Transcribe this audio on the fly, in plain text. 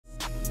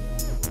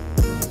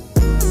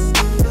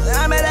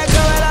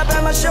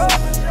my show.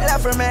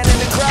 Left her man in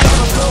the crowd on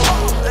the floor.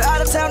 Out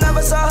of town,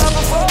 never saw her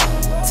before.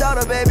 Told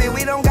her, baby,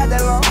 we don't got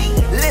that long.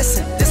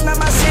 Listen, this not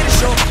my city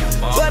show,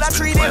 but I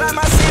treat it like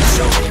my city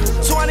show.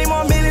 20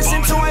 more minutes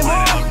into I'm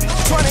on.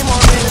 20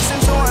 more minutes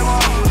into I'm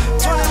on.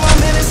 20 more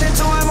minutes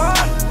into I'm on.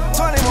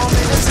 20 more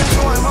minutes into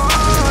I'm on.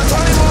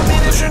 20 more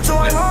minutes into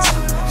I'm on.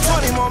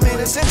 20 more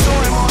minutes into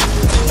I'm on.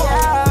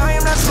 Yeah, I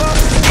am not slow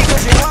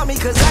because you want me,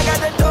 cause I got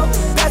the dope.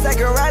 That's that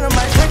girl right on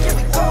my drink, here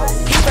we go.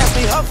 He passed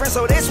me her friend,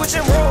 so they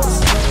switching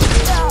roles.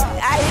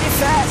 I hit it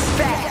fast,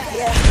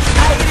 yeah.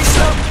 I hit it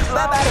slow.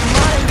 Bye bye the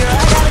morning, girl,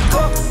 I gotta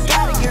go.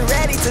 Gotta get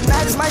ready,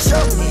 tonight is my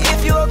show.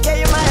 If you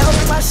okay, you might help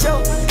with my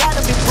show.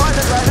 Gotta be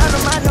partners right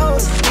under my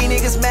nose. These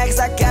niggas mad cause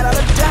I got all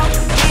the doubt.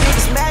 These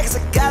niggas mad cause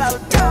I got all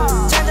the doubt.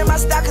 Changing my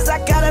style cause I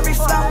got every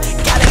flaw.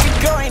 Got every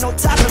girl, ain't no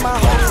top in my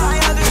home.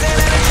 I understand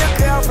that it's your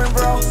girlfriend,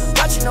 bro,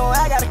 but you know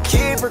I gotta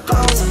keep her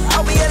close.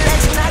 I'll be a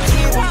legend, I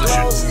keep her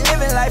close.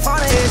 Living life on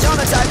the edge, on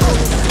the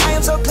tightrope. I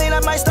am so clean, I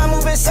might start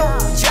moving so.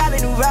 Try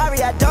the new Rari,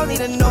 I don't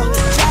need to know.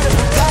 Try the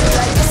Bugatti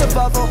like it's a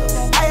bubble.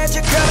 I had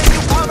your girl and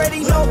you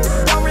already know.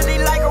 Don't really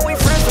like her, we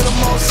friends for the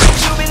most.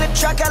 You in the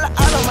truck, got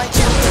all on my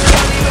chin.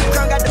 Don't even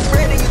crunk, got the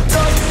bread in your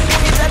toes. If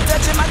you try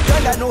touching my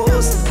gun, got no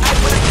hose. I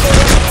put a coat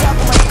on the top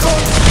of my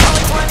coat.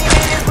 Only 20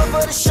 minutes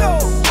before the show.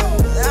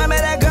 I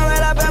met that girl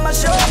right up at my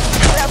show.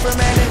 Left her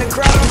man in the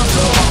crowd on the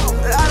floor.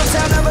 Out of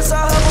town, never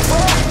saw her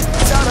before.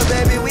 Told her,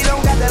 baby, we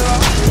don't got that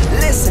long.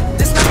 Listen,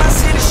 this not my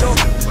city show,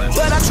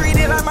 but I treat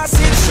it like my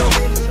city show.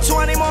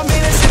 20 more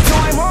minutes into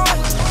I'm on.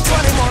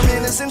 20 more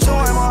minutes into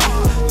I'm on.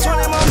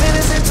 20 more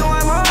minutes into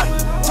I'm on.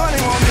 20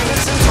 more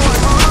minutes into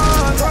I'm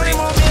on. 20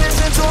 more minutes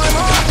into I'm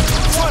on.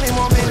 20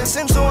 more minutes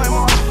into I'm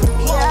on.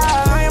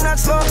 Yeah, I am not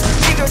slow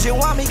because you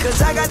want me,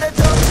 cause I got the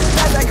dope.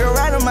 That's that girl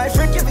right on my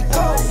freak, if it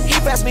go. He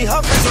passed me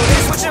her friend, so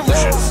they switching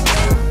roles.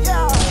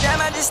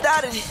 Damn, I just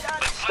started it.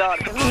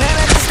 Man,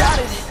 I just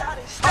started it.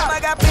 I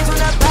got pins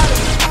when I bought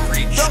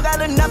it. Don't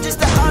got enough just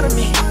to honor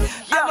me.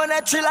 I'm on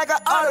that tree like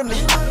an ottoman.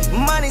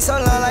 Money so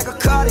long like a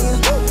cardigan.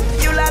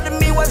 You lied to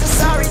me, wasn't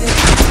sorry then.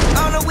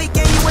 On the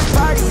weekend you was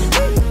partying.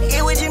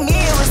 It was your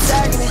knee, it was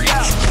targeting.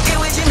 It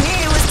was your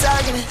knee, it was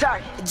targeting.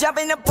 Jump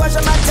in the Porsche,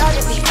 I'm not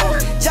targeting.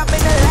 Jump in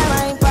the lamb,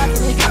 I ain't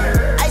parking it.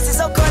 Ice is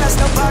so cold, I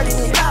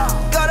snowboarding it.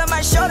 Go to my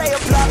show, they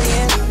applaud me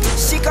in.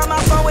 She called my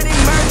phone with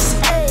emergency.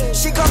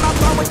 She called my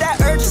phone with that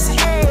urgency.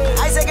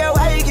 I said, girl,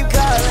 why you keep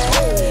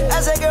calling?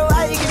 I said, girl,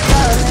 why you keep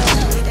calling?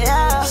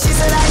 Yeah, she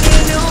said I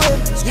need new whip.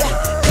 Yeah,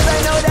 cause I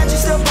know that you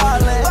still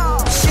ballin'.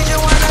 She just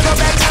wanna go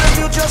back to the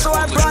future, so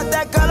I brought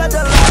that girl a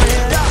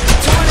DeLorean.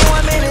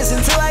 21 minutes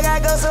until I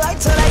gotta go, so I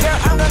told that girl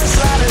I'm gonna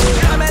slide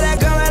it. I met that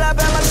girl right up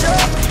at my show.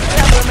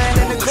 Left her man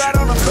in the crowd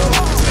on the floor.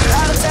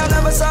 Out of town,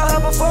 never saw her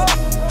before.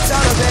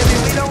 Told her, baby,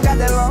 we don't got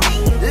that long.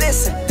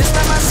 Listen, this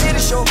not my city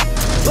show,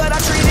 but I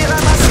treat it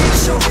like my city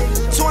show.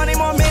 20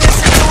 more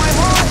minutes into I'm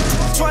on.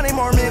 20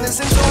 more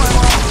minutes into I'm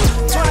on.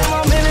 20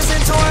 more minutes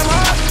into I'm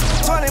on.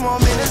 20 more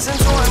minutes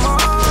into I'm on.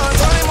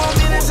 20 more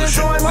minutes into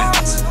I'm on.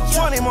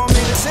 20 more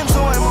minutes into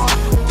I'm on.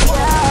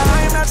 Yeah,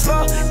 I am not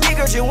slow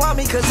because you want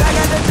me, cause I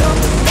got the dope.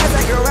 That's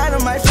that girl right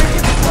on my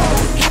freaking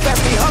phone. He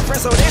passed me her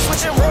friend, so they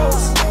switching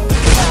roles.